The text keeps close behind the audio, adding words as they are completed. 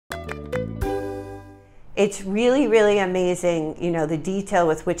It's really, really amazing, you know, the detail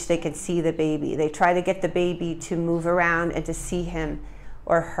with which they can see the baby. They try to get the baby to move around and to see him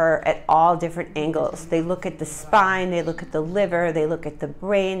or her at all different angles. They look at the spine, they look at the liver, they look at the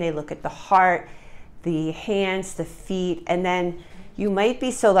brain, they look at the heart, the hands, the feet, and then you might be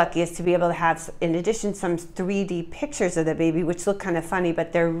so lucky as to be able to have, in addition, some 3D pictures of the baby, which look kind of funny,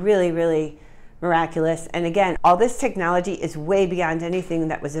 but they're really, really miraculous. And again, all this technology is way beyond anything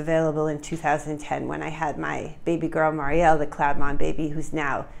that was available in 2010 when I had my baby girl, Marielle, the Cloudmom baby, who's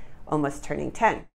now almost turning 10.